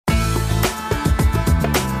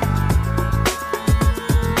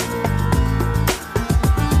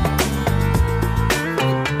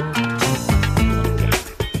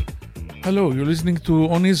Hello, you're listening to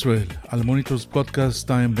On Israel, Al Monitor's podcast.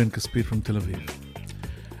 I am Ben Caspit from Tel Aviv.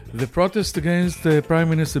 The protest against Prime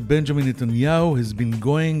Minister Benjamin Netanyahu has been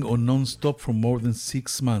going on non-stop for more than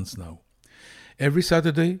 6 months now. Every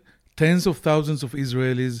Saturday, tens of thousands of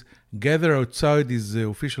Israelis gather outside his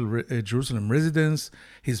official Jerusalem residence,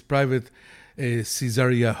 his private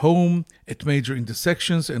Caesarea home, at major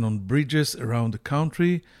intersections and on bridges around the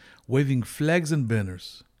country, waving flags and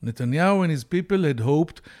banners. Netanyahu and his people had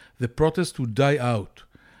hoped the protest would die out.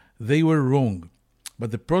 They were wrong.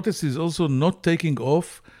 But the protest is also not taking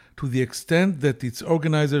off to the extent that its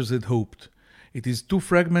organizers had hoped. It is too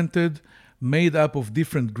fragmented, made up of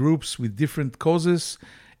different groups with different causes,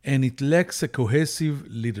 and it lacks a cohesive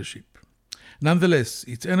leadership. Nonetheless,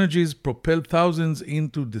 its energies propel thousands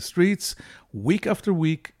into the streets week after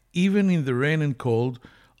week, even in the rain and cold,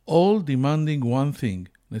 all demanding one thing: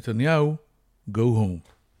 Netanyahu, go home.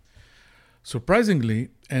 Surprisingly,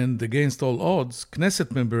 and against all odds, Knesset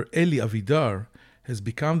member Eli Avidar has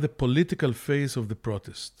become the political face of the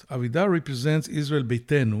protest. Avidar represents Israel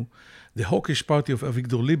Beitenu, the hawkish party of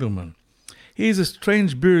Avigdor Lieberman. He is a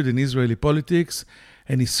strange bird in Israeli politics,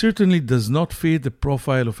 and he certainly does not fit the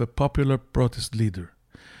profile of a popular protest leader.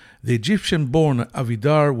 The Egyptian-born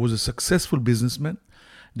Avidar was a successful businessman,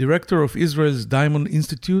 director of Israel's Diamond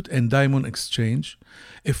Institute and Diamond Exchange,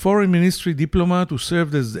 a foreign ministry diplomat who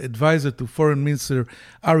served as advisor to Foreign Minister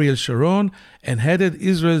Ariel Sharon and headed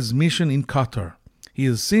Israel's mission in Qatar. He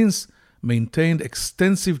has since maintained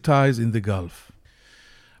extensive ties in the Gulf.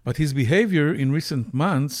 But his behavior in recent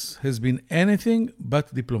months has been anything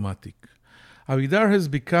but diplomatic. Avidar has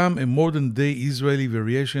become a modern-day Israeli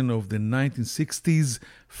variation of the 1960s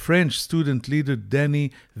French student leader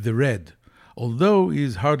Danny the Red, although he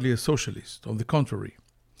is hardly a socialist. On the contrary.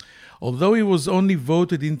 Although he was only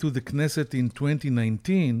voted into the Knesset in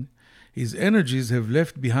 2019, his energies have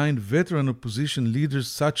left behind veteran opposition leaders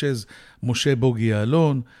such as Moshe Bogi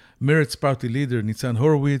Ya'alon, Meretz party leader Nitzan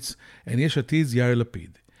Horowitz, and Yesh Atid's Yair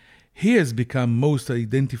Lapid. He has become most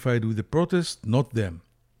identified with the protest, not them.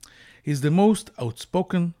 He is the most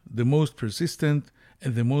outspoken, the most persistent,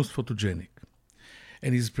 and the most photogenic.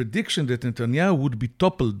 And his prediction that Netanyahu would be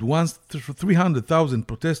toppled once 300,000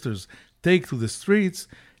 protesters take to the streets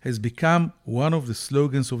has become one of the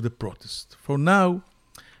slogans of the protest. For now,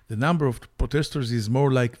 the number of protesters is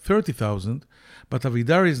more like 30,000, but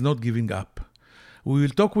Avidar is not giving up. We will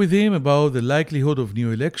talk with him about the likelihood of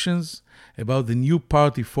new elections, about the new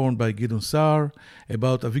party formed by Gideon Sa'ar,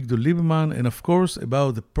 about Avigdor Lieberman, and of course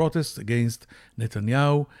about the protest against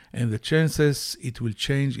Netanyahu and the chances it will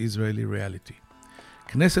change Israeli reality.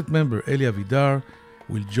 Knesset member Eli Avidar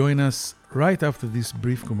will join us right after this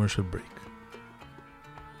brief commercial break.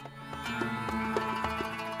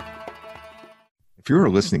 If you're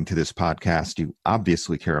listening to this podcast, you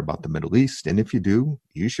obviously care about the Middle East, and if you do,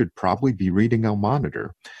 you should probably be reading Al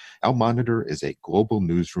Monitor. Al Monitor is a global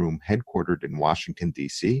newsroom headquartered in Washington,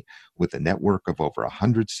 D.C., with a network of over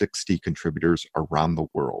 160 contributors around the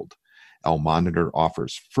world. Al Monitor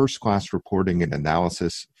offers first-class reporting and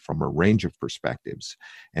analysis from a range of perspectives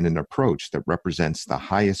and an approach that represents the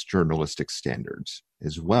highest journalistic standards,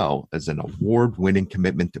 as well as an award-winning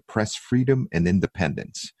commitment to press freedom and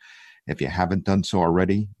independence. If you haven't done so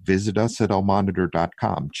already, visit us at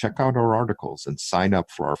almonitor.com, check out our articles, and sign up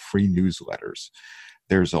for our free newsletters.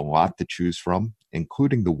 There's a lot to choose from,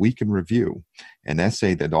 including the Week in Review, an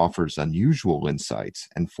essay that offers unusual insights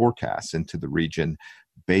and forecasts into the region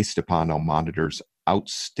based upon Al Monitor's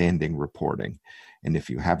outstanding reporting. And if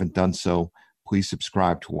you haven't done so, please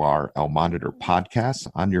subscribe to our Al Monitor podcast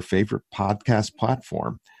on your favorite podcast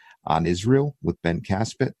platform, On Israel with Ben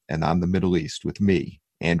Caspit, and On the Middle East with me,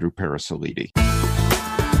 Andrew Parasolidi.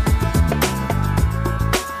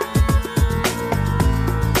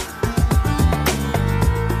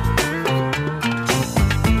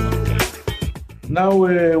 Now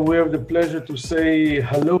we have the pleasure to say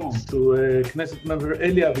hello to Knesset member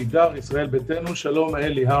Eli Avidar, Israel Beitenu. Shalom,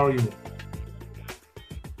 Eli. How are you?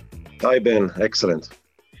 Hi, Ben. Excellent.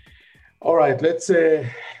 All right, let's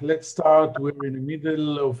start. We're in the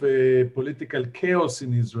middle of a political chaos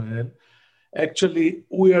in Israel. Actually,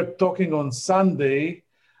 we are talking on Sunday.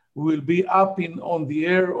 We will be up on the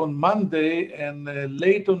air on Monday, and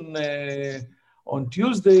late on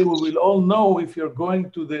Tuesday, we will all know if you're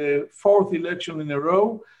going to the fourth election in a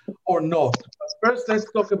row or not. But first,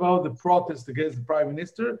 let's talk about the protest against the Prime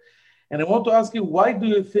Minister. And I want to ask you, why do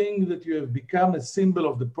you think that you have become a symbol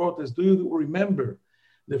of the protest? Do you remember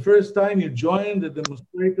the first time you joined the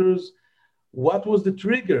demonstrators? What was the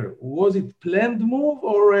trigger? Was it planned move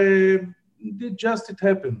or did just it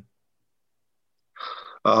happen?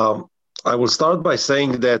 I will start by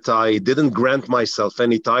saying that I didn't grant myself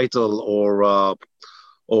any title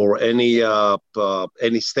or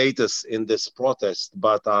any status in this protest,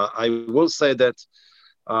 but I will say that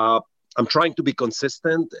uh, I'm trying to be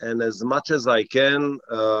consistent and as much as I can,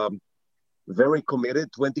 very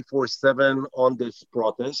committed 24/7 on this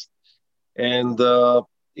protest. And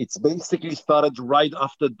it's basically started right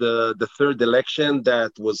after the third election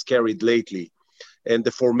that was carried lately and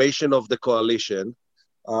the formation of the coalition.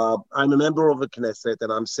 I'm a member of the Knesset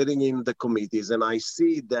and I'm sitting in the committees and I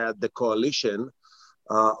see that the coalition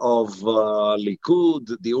of Likud,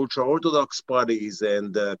 the ultra-Orthodox parties,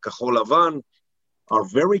 and Kahol Lavan are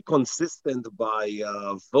very consistent by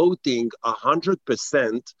voting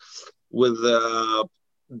 100% with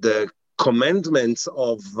the commandments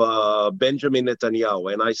of Benjamin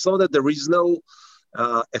Netanyahu. And I saw that there is no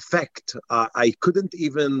effect. I couldn't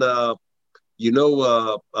even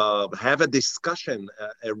have a discussion,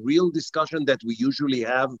 a real discussion that we usually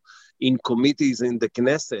have in committees in the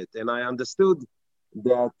Knesset. And I understood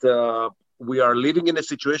that we are living in a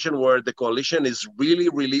situation where the coalition is really,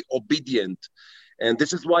 really obedient. And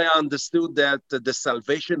this is why I understood that the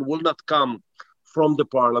salvation will not come from the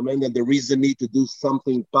parliament and there is a need to do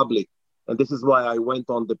something public. And this is why I went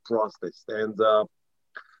on the protest. And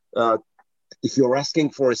if you're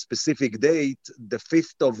asking for a specific date, the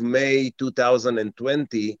 5th of May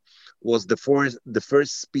 2020 was the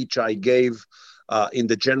first speech I gave in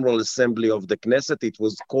the General Assembly of the Knesset. It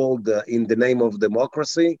was called In the Name of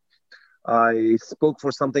Democracy. I spoke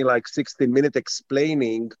for something like 16 minutes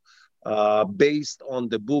explaining based on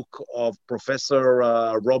the book of Professor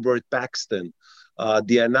Robert Paxton,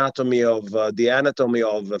 the anatomy of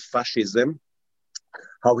fascism,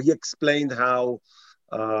 how he explained how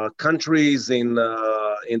countries in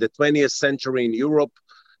the 20th century in Europe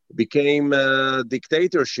became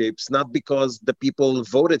dictatorships, not because the people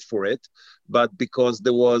voted for it, but because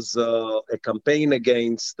there was a campaign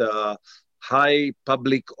against high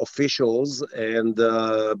public officials and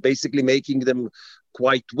basically making them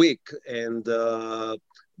quite weak. And the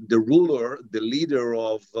leader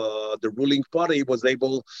of the ruling party was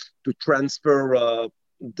able to transfer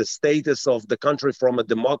the status of the country from a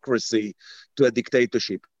democracy to a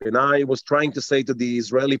dictatorship. And I was trying to say to the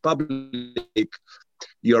Israeli public,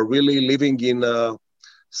 you're really living in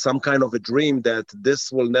some kind of a dream that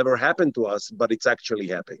this will never happen to us, but it's actually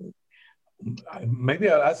happening. Maybe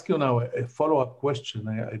I'll ask you now a follow-up question.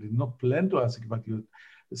 I did not plan to ask you, but you're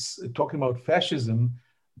talking about fascism.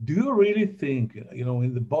 Do you really think,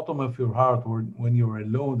 in the bottom of your heart, or when you're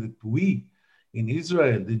alone, that we in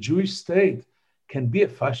Israel, the Jewish state, can be a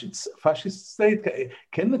fascist state?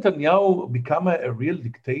 Can Netanyahu become a real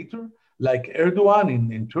dictator like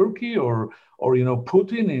Erdogan in Turkey or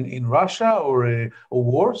Putin in Russia or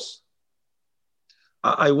worse?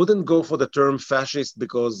 I wouldn't go for the term fascist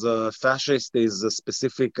because fascist is a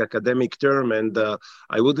specific academic term, and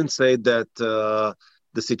I wouldn't say that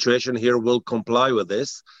the situation here will comply with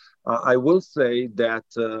this. I will say that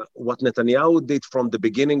what Netanyahu did from the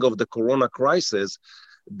beginning of the corona crisis,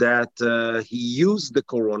 that he used the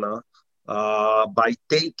corona by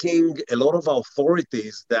taking a lot of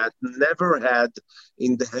authorities that never had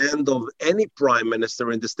in the hand of any prime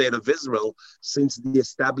minister in the state of Israel since the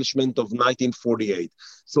establishment of 1948.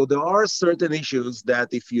 So there are certain issues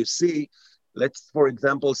that if you see, let's for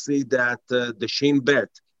example see that the Shin Bet,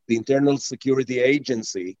 the Internal Security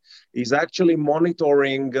Agency, is actually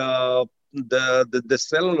monitoring the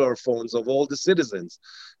cellular phones of all the citizens.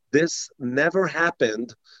 This never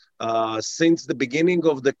happened since the beginning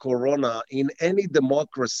of the corona in any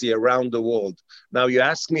democracy around the world. Now, you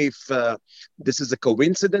ask me if this is a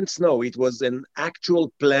coincidence. No, it was an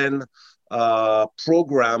actual plan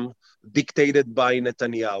program dictated by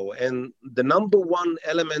Netanyahu. And the number one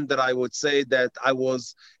element that I would say that I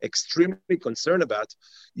was extremely concerned about,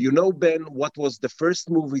 Ben, what was the first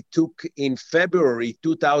move he took in February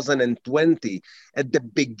 2020 at the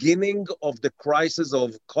beginning of the crisis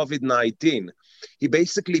of COVID-19. He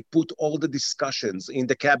basically put all the discussions in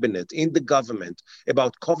the cabinet, in the government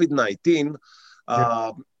about COVID-19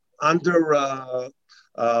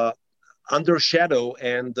 under shadow,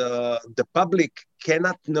 and the public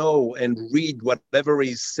cannot know and read whatever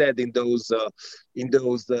is said in those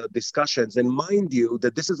discussions. And mind you,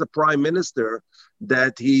 that this is a prime minister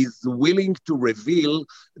that he's willing to reveal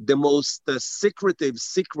the most secretive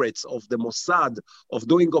secrets of the Mossad of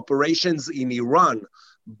doing operations in Iran.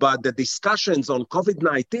 But the discussions on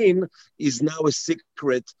COVID-19 is now a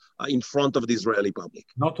secret in front of the Israeli public.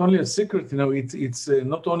 Not only a secret, it's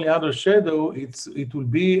not only under shadow. It will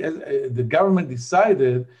be the government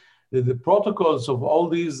decided the protocols of all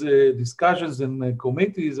these discussions and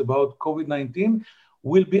committees about COVID-19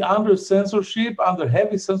 will be under censorship, under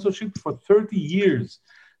heavy censorship for 30 years.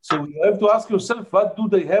 So you have to ask yourself, what do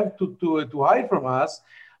they have to hide from us?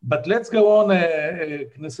 But let's go on,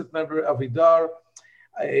 Knesset member Avidar.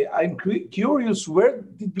 I'm curious, where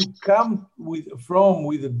did you come from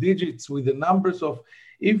with the digits, with the numbers of,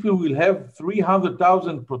 if we will have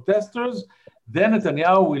 300,000 protesters, then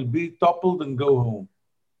Netanyahu will be toppled and go home?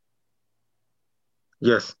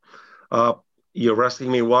 Yes. You're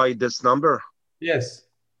asking me why this number? Yes.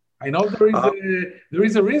 I know there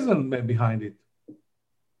is a reason behind it.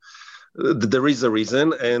 There is a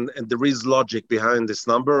reason, and there is logic behind this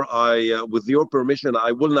number. With your permission,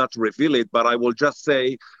 I will not reveal it, but I will just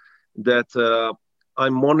say that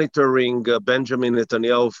I'm monitoring Benjamin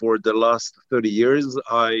Netanyahu for the last 30 years.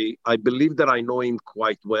 I believe that I know him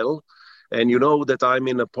quite well. And you know that I'm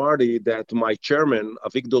in a party that my chairman,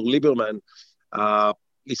 Avigdor Lieberman,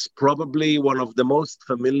 is probably one of the most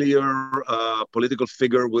familiar political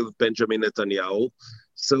figure with Benjamin Netanyahu.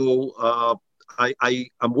 So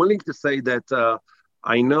I'm willing to say that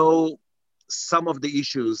I know some of the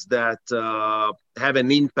issues that have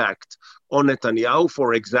an impact on Netanyahu.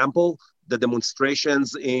 For example, the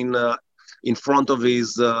demonstrations in front of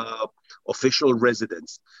his official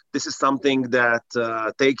residence. This is something that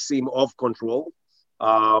takes him off control.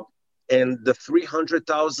 And the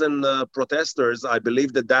 300,000 protesters, I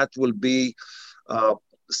believe that will be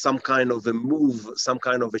some kind of a move, some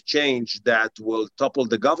kind of a change that will topple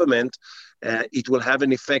the government. It will have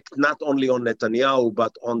an effect not only on Netanyahu,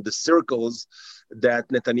 but on the circles that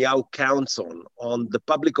Netanyahu counts on the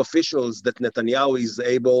public officials that Netanyahu is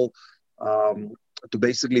able to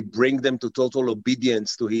basically bring them to total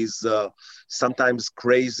obedience to his sometimes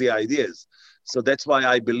crazy ideas. So that's why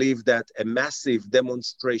I believe that a massive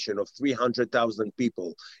demonstration of 300,000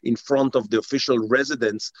 people in front of the official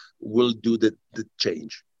residence will do the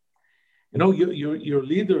change. You know, your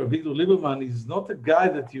leader, Avigdor Lieberman, is not a guy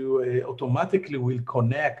that you automatically will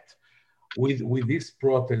connect with this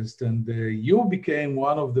protest. And you became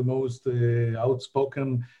one of the most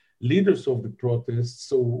outspoken leaders of the protest.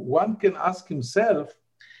 So one can ask himself,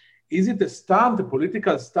 is it a stunt, a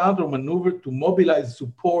political stunt or maneuver to mobilize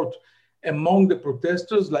support among the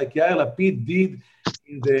protesters like Yair Lapid did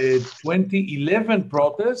in the 2011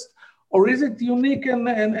 protest, or is it unique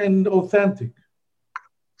and authentic?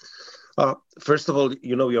 First of all,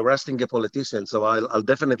 you know, you're asking a politician, so I'll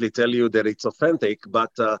definitely tell you that it's authentic,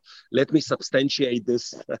 but let me substantiate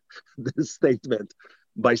this, this statement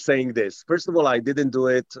by saying this. First of all, I didn't do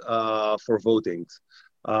it for voting.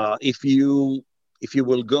 If you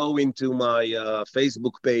will go into my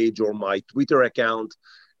Facebook page or my Twitter account,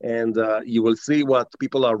 and you will see what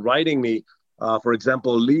people are writing me. For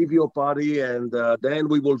example, leave your party and then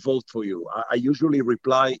we will vote for you. I usually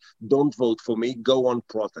reply, don't vote for me, go on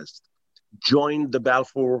protest. Join the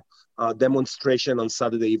Balfour demonstration on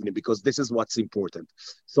Saturday evening, because this is what's important.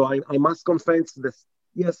 So I must confess that,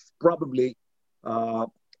 yes, probably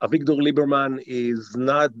Avigdor Lieberman is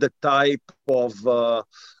not the type of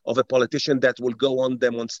a politician that will go on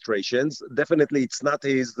demonstrations. Definitely, it's not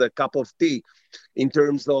his cup of tea in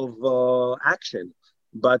terms of action,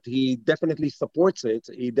 but he definitely supports it.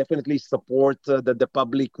 He definitely supports that the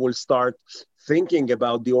public will start thinking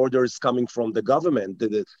about the orders coming from the government.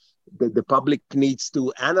 The public needs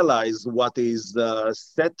to analyze what is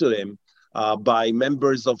said to them by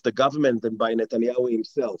members of the government and by Netanyahu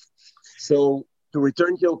himself. So, to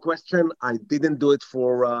return to your question, I didn't do it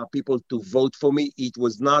for people to vote for me. It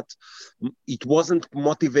wasn't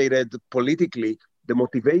motivated politically. The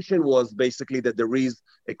motivation was basically that there is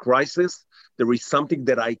a crisis. There is something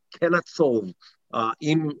that I cannot solve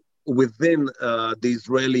within the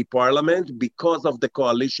Israeli parliament because of the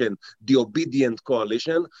coalition, the obedient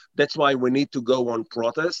coalition. That's why we need to go on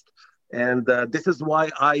protest. And this is why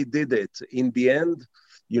I did it. In the end,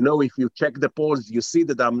 you know, if you check the polls, you see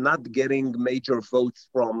that I'm not getting major votes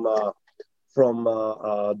from the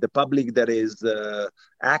public that is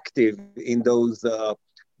active in those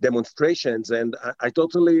demonstrations, and I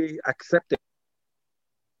totally accept it.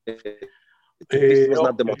 This was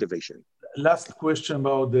not the motivation. Last question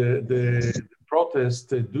about the protest.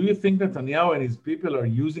 Do you think Netanyahu and his people are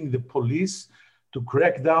using the police to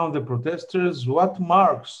crack down the protesters? What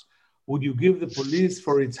marks would you give the police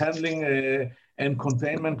for its handling and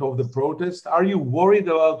containment of the protest? Are you worried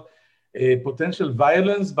about potential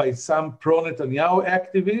violence by some pro-Netanyahu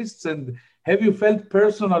activists? And have you felt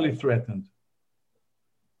personally threatened?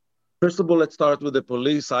 First of all, let's start with the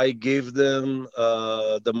police. I give them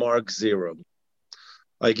the mark 0.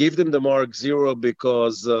 I give them the mark 0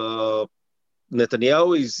 because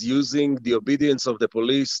Netanyahu is using the obedience of the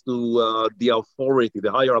police to the authority,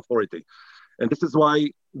 the higher authority. And this is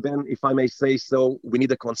why, then, if I may say so, we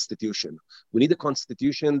need a constitution. We need a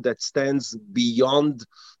constitution that stands beyond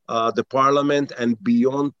the parliament and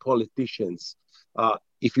beyond politicians.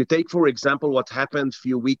 If you take, for example, what happened a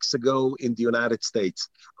few weeks ago in the United States,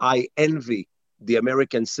 I envy the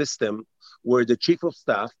American system where the chief of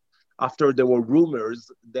staff, after there were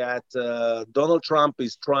rumors that Donald Trump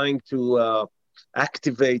is trying to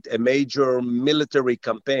activate a major military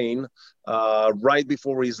campaign right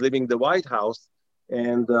before he's leaving the White House.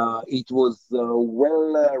 And it was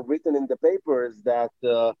written in the papers that,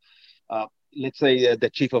 let's say, the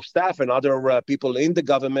chief of staff and other people in the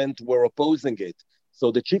government were opposing it. So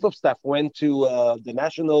the chief of staff went to the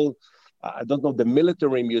national, the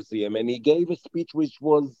military museum, and he gave a speech which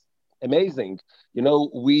was amazing. You know,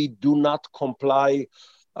 we do not comply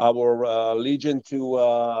our allegiance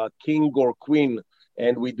to king or queen,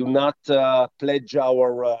 and we do not pledge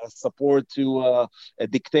our support to a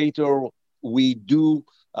dictator. We do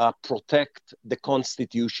protect the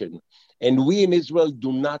constitution. And we in Israel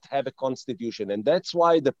do not have a constitution. And that's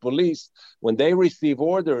why the police, when they receive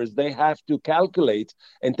orders, they have to calculate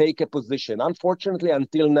and take a position. Unfortunately,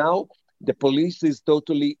 until now, the police is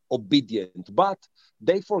totally obedient, but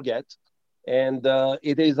they forget. And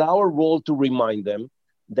it is our role to remind them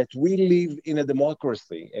that we live in a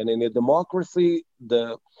democracy. And in a democracy,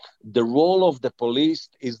 the role of the police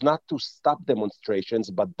is not to stop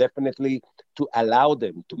demonstrations, but definitely to allow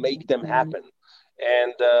them, to make them happen.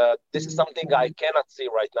 And this is something I cannot see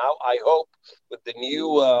right now. I hope with the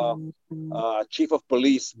new chief of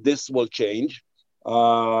police, this will change.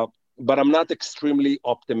 But I'm not extremely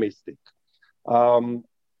optimistic.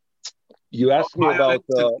 You asked me about...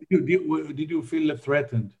 did you feel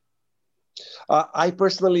threatened? I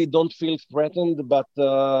personally don't feel threatened, but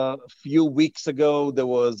a few weeks ago, there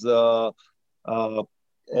was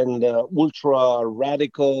an ultra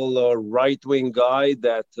radical right-wing guy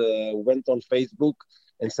that went on Facebook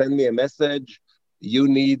and sent me a message. You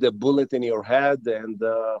need a bullet in your head. And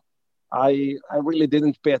I really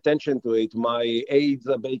didn't pay attention to it. My aides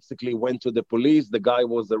basically went to the police. The guy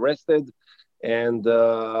was arrested, and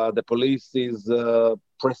the police is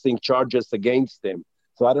pressing charges against him.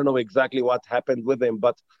 So I don't know exactly what happened with him,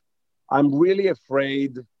 but I'm really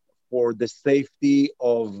afraid for the safety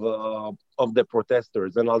of the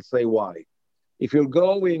protesters, and I'll say why. If you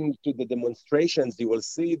go into the demonstrations, you will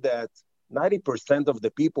see that 90% of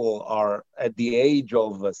the people are at the age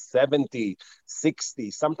of 70,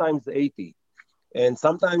 60, sometimes 80. And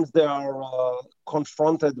sometimes they are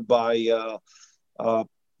confronted by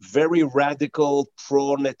very radical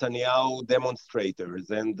pro-Netanyahu demonstrators.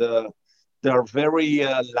 And they are very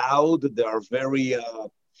loud, they are very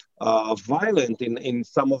violent in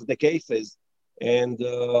some of the cases. And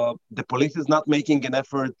the police is not making an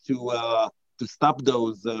effort to stop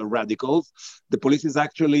those radicals. The police is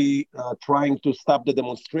actually trying to stop the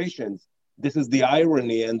demonstrations. This is the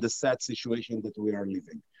irony and the sad situation that we are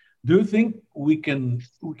living. Do you think we can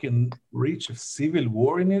reach a civil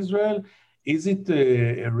war in Israel? Is it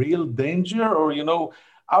a real danger? Or, you know,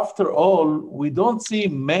 after all, we don't see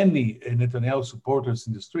many Netanyahu supporters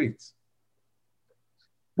in the streets.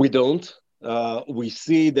 We don't. We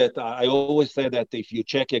see that, I always say that if you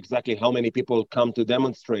check exactly how many people come to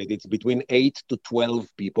demonstrate, it's between 8 to 12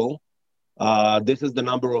 people. This is the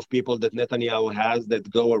number of people that Netanyahu has that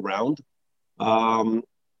go around. I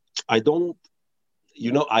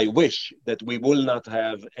wish that we will not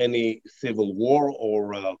have any civil war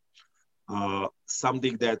or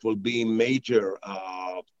something that will be major.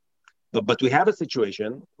 But we have a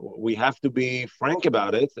situation, we have to be frank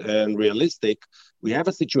about it and realistic. We have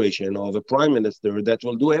a situation of a prime minister that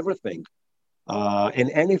will do everything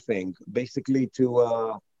and anything basically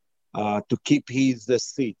to keep his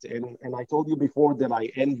seat. And I told you before that I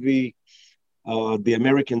envy the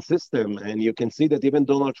American system. And you can see that even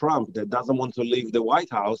Donald Trump, that doesn't want to leave the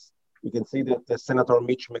White House, you can see that Senator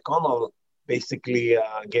Mitch McConnell basically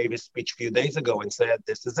gave a speech a few days ago and said,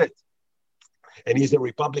 this is it. And he's a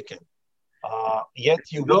Republican.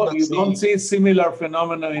 Yet you don't see a similar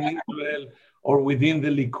phenomenon in Israel or within the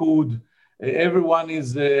Likud. Everyone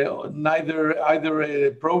is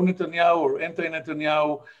either pro-Netanyahu or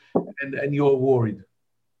anti-Netanyahu, and you're worried.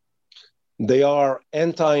 They are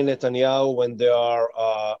anti-Netanyahu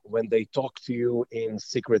when they talk to you in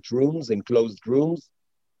secret rooms, in closed rooms.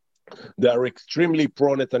 They are extremely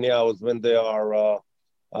pro-Netanyahu when they are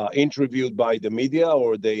interviewed by the media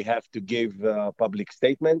or they have to give public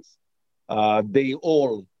statements. They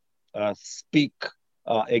all speak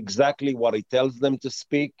exactly what he tells them to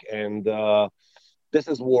speak, and this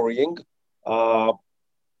is worrying. Uh,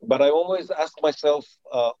 but I always ask myself,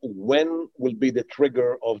 when will be the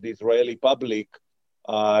trigger of the Israeli public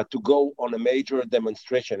to go on a major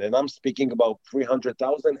demonstration? And I'm speaking about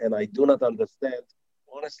 300,000, and I do not understand,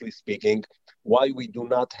 honestly speaking, why we do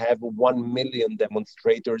not have 1 million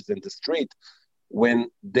demonstrators in the street when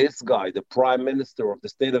this guy, the prime minister of the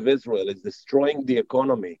state of Israel, is destroying the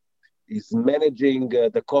economy, is managing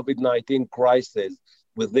the COVID 19 crisis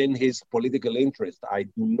within his political interest. I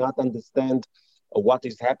do not understand what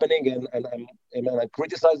is happening, and I'm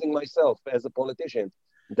criticizing myself as a politician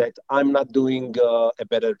that I'm not doing a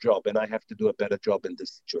better job, and I have to do a better job in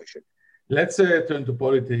this situation. Let's turn to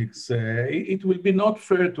politics. It will be not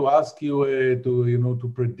fair to ask you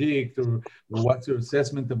to predict or what's your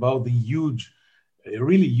assessment about the huge,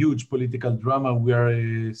 really huge political drama we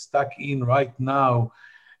are stuck in right now.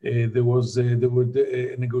 There were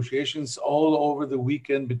negotiations all over the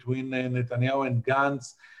weekend between Netanyahu and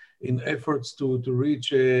Gantz in efforts to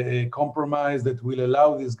reach a compromise that will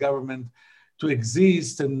allow this government to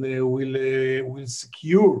exist and will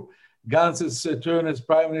secure Gantz's turn as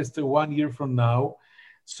prime minister 1 year from now.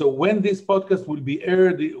 So when this podcast will be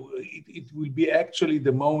aired, it will be actually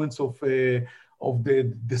the moments of the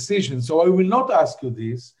decision. So I will not ask you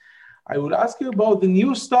this. I will ask you about the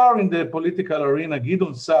new star in the political arena,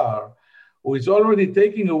 Gideon Sa'ar, who is already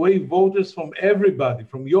taking away voters from everybody,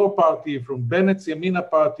 from your party, from Bennett's Yamina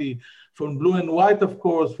party, from Blue and White, of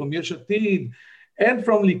course, from Yesh Atid, and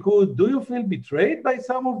from Likud. Do you feel betrayed by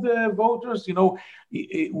some of the voters? You know,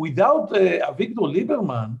 without Avigdor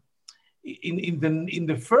Lieberman, in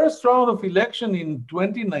the first round of election in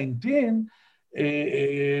 2019,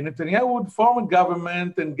 Netanyahu would form a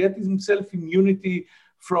government and get himself immunity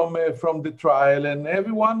from the trial, and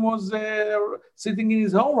everyone was sitting in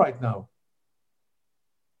his home right now.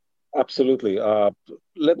 Absolutely.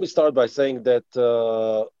 Let me start by saying that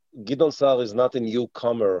Gideon Sa'ar is not a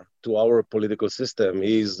newcomer to our political system.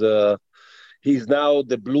 He's now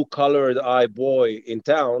the blue-collared eye boy in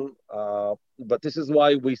town, but this is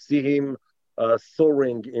why we see him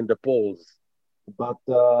soaring in the polls. But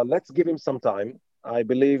let's give him some time. I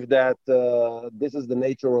believe that this is the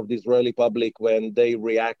nature of the Israeli public when they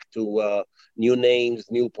react to new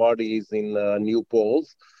names, new parties in new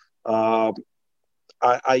polls.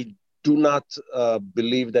 I do not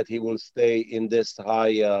believe that he will stay in this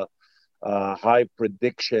high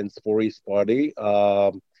predictions for his party.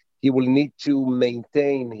 He will need to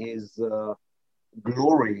maintain his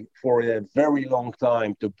glory for a very long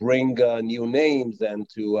time to bring new names and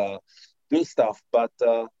to do stuff. But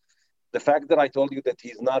the fact that I told you that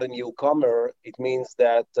he's not a newcomer, it means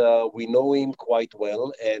that we know him quite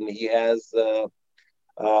well, and he has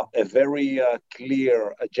a very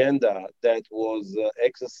clear agenda that was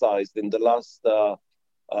exercised in the last,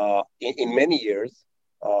 in many years,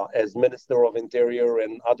 as Minister of Interior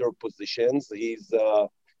and other positions. He's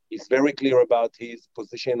very clear about his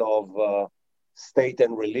position of state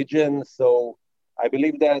and religion. So I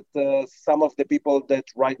believe that some of the people that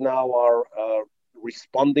right now are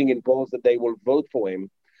responding in polls that they will vote for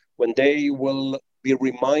him, when they will be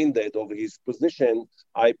reminded of his position,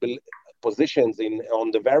 positions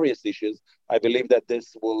on the various issues, I believe that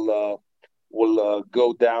this will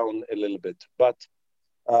go down a little bit. But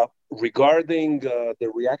regarding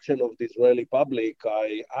the reaction of the Israeli public,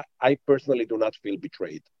 I personally do not feel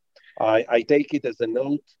betrayed. I take it as a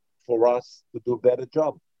note for us to do a better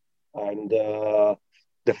job. And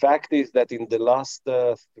the fact is that in the last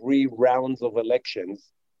 3 rounds of elections,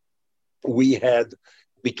 we had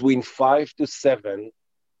between 5 to 7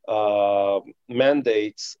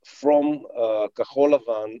 mandates from Kahol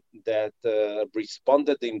Lavan that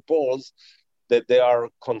responded in polls that they are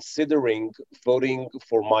considering voting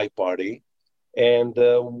for my party. And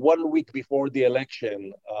 1 week before the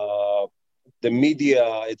election, the media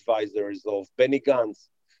advisors of Benny Gantz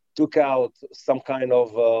took out some kind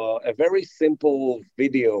of a very simple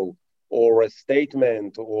video or a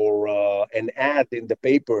statement or an ad in the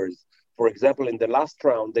papers. For example, in the last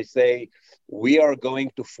round, they say, we are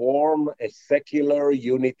going to form a secular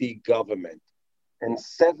unity government. And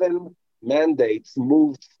 7 mandates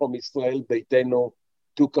moved from Israel Beitenu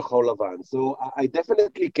to Kahol Lavan. So I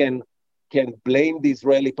definitely can blame the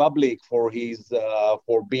Israeli public for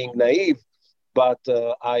being naive, but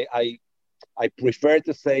I prefer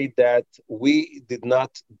to say that we did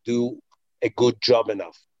not do a good job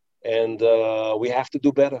enough, and we have to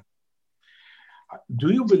do better.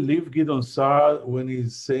 Do you believe Gideon Sa'ar when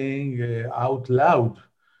he's saying out loud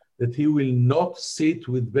that he will not sit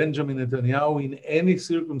with Benjamin Netanyahu in any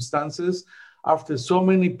circumstances, after so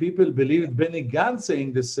many people believed Benny Gantz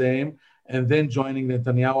saying the same, and then joining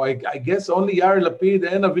Netanyahu. I guess only Yair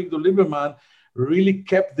Lapid and Avigdor Lieberman really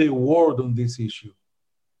kept their word on this issue.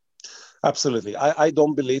 Absolutely. I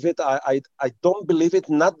don't believe it. I don't believe it.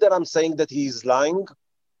 Not that I'm saying that he's lying.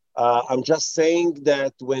 I'm just saying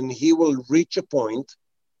that when he will reach a point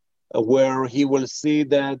where he will see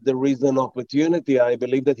that there is an opportunity, I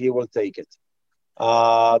believe that he will take it.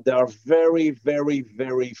 There are very, very,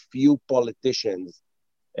 very few politicians,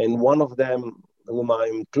 and one of them whom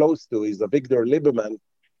I'm close to is Avigdor Lieberman,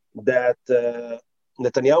 that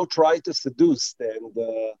Netanyahu tried to seduce and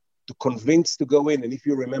to convince to go in. And if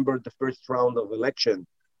you remember the first round of election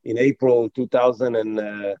in April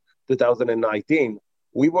 2019,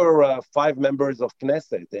 we were 5 members of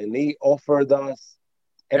Knesset, and he offered us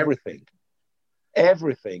everything,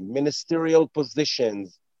 ministerial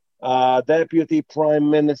positions, deputy prime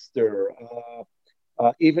minister,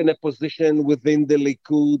 even a position within the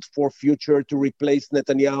Likud for future to replace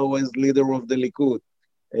Netanyahu as leader of the Likud.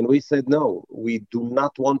 And we said, no, we do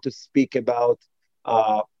not want to speak about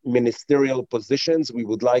ministerial positions. We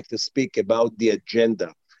would like to speak about the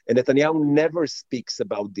agenda. And Netanyahu never speaks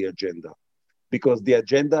about the agenda because the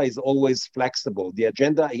agenda is always flexible. The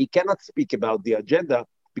agenda, he cannot speak about the agenda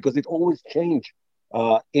because it always changes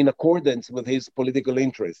in accordance with his political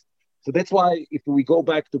interests. So that's why if we go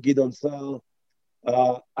back to Gideon Sa'ar,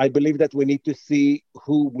 I believe that we need to see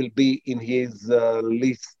who will be in his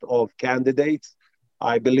list of candidates.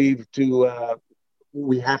 I believe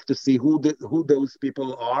we have to see who those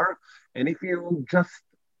people are. And if you just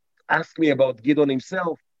ask me about Gideon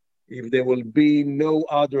himself, if there will be no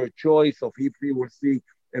other choice of if he will see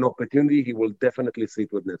an opportunity, he will definitely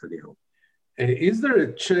sit with Netanyahu. Is there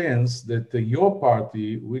a chance that your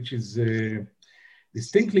party, which is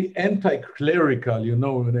distinctly anti-clerical,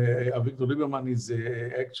 Avigdor Lieberman is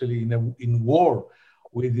actually in war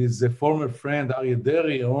with his former friend Aryeh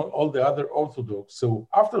Deri and all the other Orthodox. So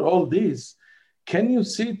after all this, can you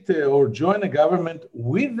sit or join a government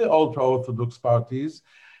with the ultra-Orthodox parties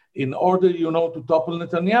in order, to topple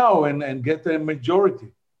Netanyahu and get a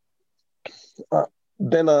majority?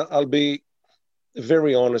 Ben, I'll be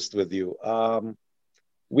very honest with you.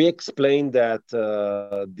 We explained that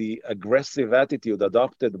the aggressive attitude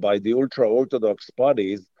adopted by the ultra-Orthodox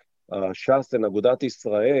parties, Shas and Agudat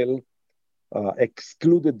Israel,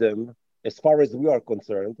 excluded them, as far as we are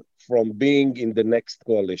concerned, from being in the next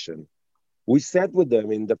coalition. We sat with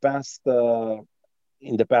them in the past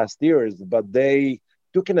years, but they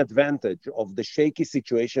took an advantage of the shaky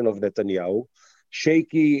situation of Netanyahu,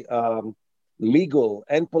 shaky legal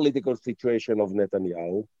and political situation of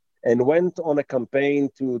Netanyahu, and went on a campaign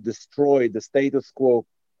to destroy the status quo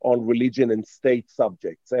on religion and state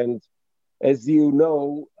subjects. And as you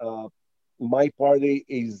know, my party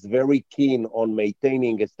is very keen on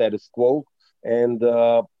maintaining a status quo, and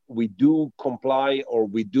we do comply, or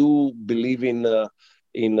we do believe in the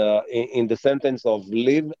sentence of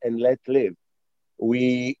live and let live.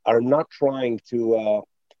 We are not trying to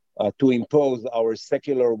impose our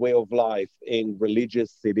secular way of life in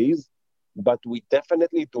religious cities, but we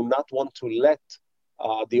definitely do not want to let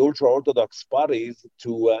the ultra-Orthodox parties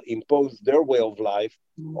to impose their way of life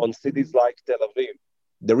on cities like Tel Aviv.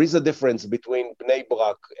 There is a difference between Bnei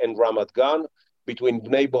Brak and Ramat Gan, between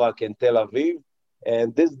Bnei Brak and Tel Aviv,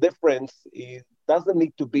 and this difference doesn't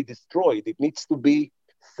need to be destroyed. It needs to be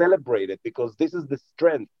celebrated, because this is the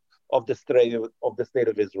strength of the state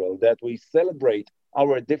of Israel, that we celebrate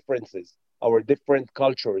our differences, our different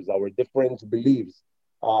cultures, our different beliefs.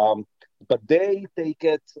 But they take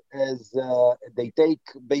it as, they take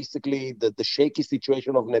basically the shaky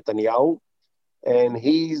situation of Netanyahu and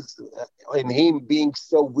him being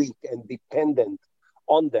so weak and dependent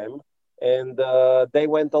on them. And they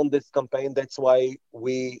went on this campaign. That's why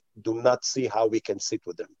we do not see how we can sit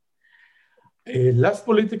with them. Last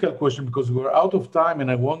political question, because we're out of time,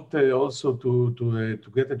 and I want also to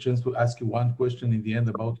get a chance to ask you one question in the end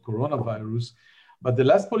about coronavirus. But the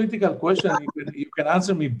last political question, you can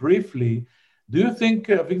answer me briefly. Do you think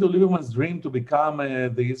Avigdor Lieberman's dream to become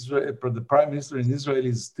the prime minister in Israel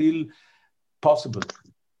is still possible?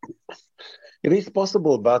 It is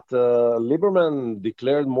possible, but Lieberman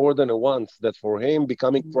declared more than once that for him,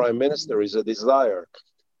 becoming prime minister is a desire,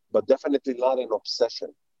 but definitely not an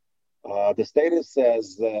obsession. The status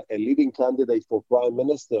as a leading candidate for prime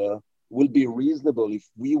minister will be reasonable if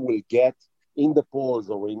we will get in the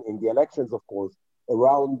polls or in the elections, of course,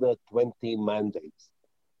 around 20 mandates.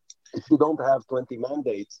 If you don't have 20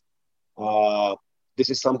 mandates, this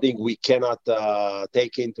is something we cannot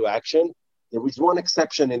take into action. There is one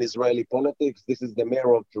exception in Israeli politics. This is the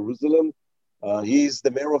mayor of Jerusalem. He is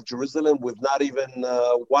the mayor of Jerusalem with not even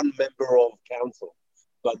one member of council.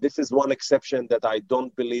 But this is one exception that I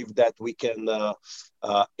don't believe that we can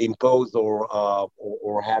impose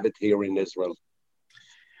or have it here in Israel.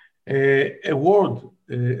 A word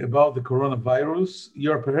about the coronavirus.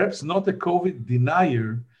 You're perhaps not a COVID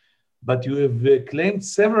denier, but you have claimed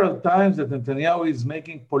several times that Netanyahu is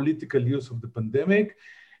making political use of the pandemic.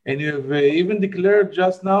 And you have even declared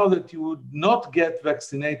just now that you would not get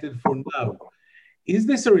vaccinated for now. Is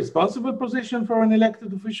this a responsible position for an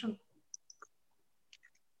elected official?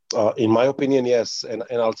 In my opinion, yes, and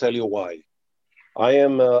I'll tell you why. I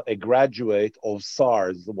am a graduate of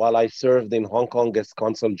SARS while I served in Hong Kong as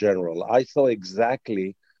Consul General. I saw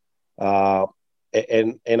exactly,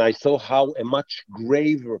 and I saw how a much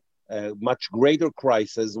greater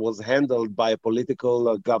crisis was handled by a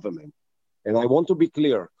political government. And I want to be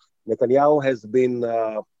clear, Netanyahu has been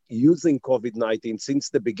using COVID-19 since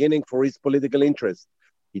the beginning for his political interest.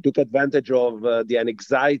 He took advantage of the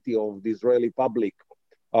anxiety of the Israeli public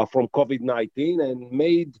from COVID-19 and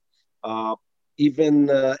made even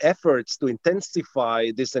efforts to intensify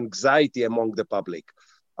this anxiety among the public.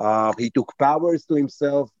 He took powers to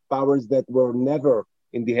himself, powers that were never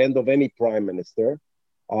in the hand of any prime minister.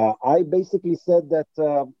 I basically said that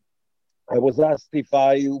I was asked if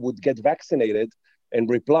I would get vaccinated and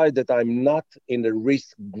replied that I'm not in a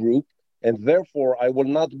risk group and therefore I will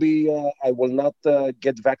not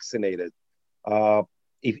get vaccinated.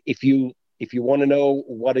 If you want to know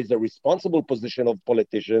what is the responsible position of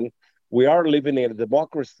politician, we are living in a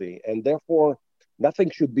democracy and therefore nothing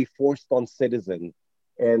should be forced on citizens.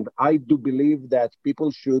 And I do believe that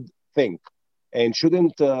people should think and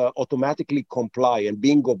shouldn't automatically comply and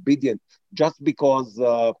being obedient just because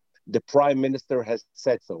the prime minister has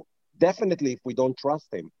said so. Definitely if we don't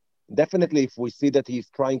trust him, definitely if we see that he's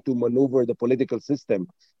trying to maneuver the political system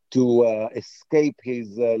to escape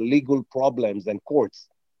his legal problems and courts.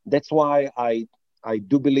 That's why I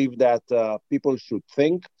do believe that people should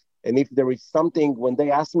think. And if there is something, when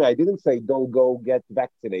they ask me, I didn't say don't go get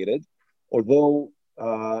vaccinated, although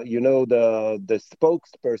the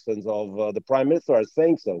spokespersons of the prime minister are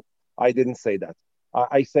saying so. I didn't say that.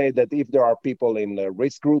 I say that if there are people in a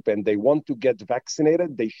risk group and they want to get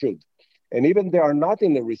vaccinated, they should. And even if they are not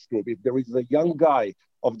in a risk group, if there is a young guy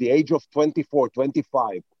of the age of 24,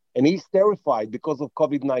 25, and he's terrified because of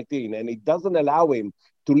COVID-19 and it doesn't allow him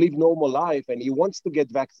to live normal life and he wants to get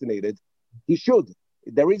vaccinated, he should.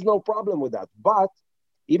 There is no problem with that. But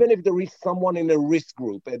even if there is someone in a risk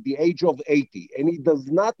group at the age of 80 and he does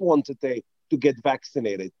not want to get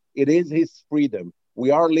vaccinated, it is his freedom. We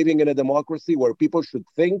are living in a democracy where people should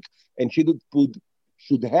think and should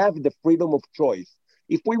have the freedom of choice.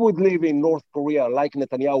 If we would live in North Korea like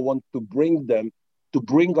Netanyahu wants to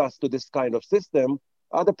bring us to this kind of system,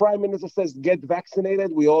 the prime minister says, get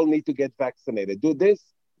vaccinated. We all need to get vaccinated. Do this,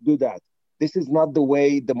 do that. This is not the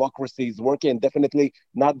way democracy is working, and definitely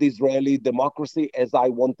not the Israeli democracy as I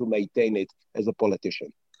want to maintain it as a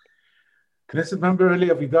politician. Knesset member Eli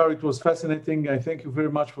Avidar, it was fascinating. I thank you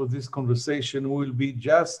very much for this conversation. We will be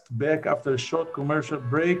just back after a short commercial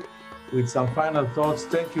break with some final thoughts.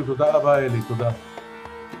 Thank you. Toda raba, Eli. Toda.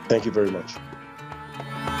 Thank you very much.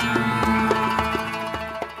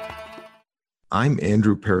 I'm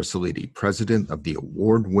Andrew Parasiliti, president of the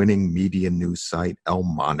award-winning media news site El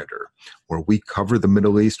Monitor, where we cover the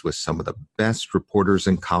Middle East with some of the best reporters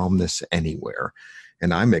and columnists anywhere.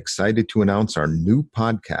 And I'm excited to announce our new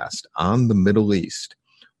podcast on the Middle East,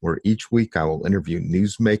 where each week I will interview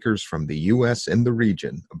newsmakers from the U.S. and the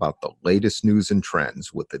region about the latest news and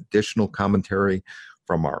trends with additional commentary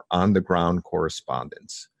from our on-the-ground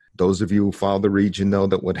correspondents. Those of you who follow the region know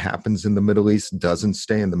that what happens in the Middle East doesn't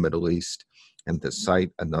stay in the Middle East. And to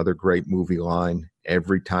cite another great movie line,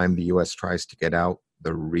 every time the U.S. tries to get out,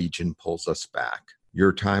 the region pulls us back.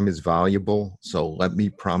 Your time is valuable, so let me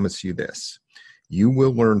promise you this. You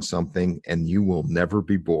will learn something and you will never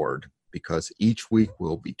be bored, because each week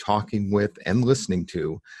we'll be talking with and listening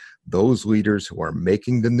to those leaders who are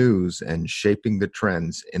making the news and shaping the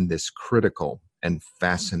trends in this critical and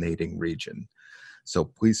fascinating region. So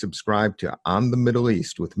please subscribe to On the Middle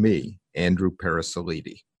East with me, Andrew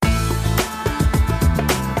Parasiliti.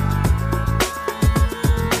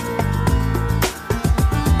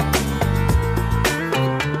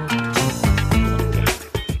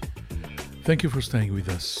 Thank you for staying with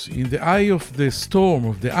us. In the eye of the storm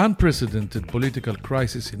of the unprecedented political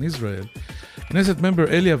crisis in Israel, Knesset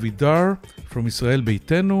member Eli Avidar from Israel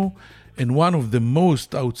Beitenu and one of the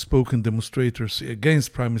most outspoken demonstrators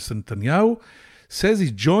against Prime Minister Netanyahu says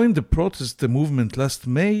he joined the protest movement last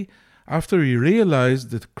May after he realized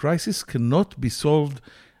that crisis cannot be solved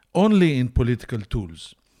only in political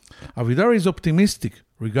tools. Avidar is optimistic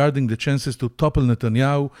regarding the chances to topple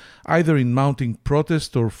Netanyahu, either in mounting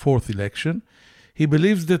protest or fourth election. He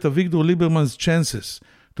believes that Avigdor Lieberman's chances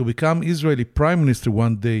to become Israeli prime minister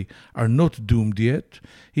one day are not doomed yet.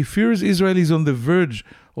 He fears Israel is on the verge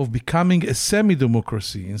of becoming a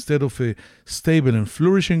semi-democracy instead of a stable and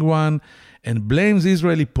flourishing one, and blames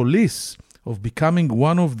Israeli police of becoming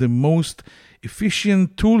one of the most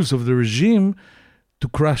efficient tools of the regime to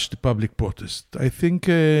crush the public protest. I think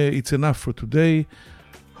it's enough for today.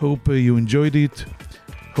 Hope you enjoyed it.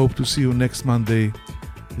 Hope to see you next Monday.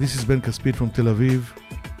 This is Ben Caspit from Tel Aviv.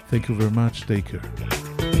 Thank you very much. Take care.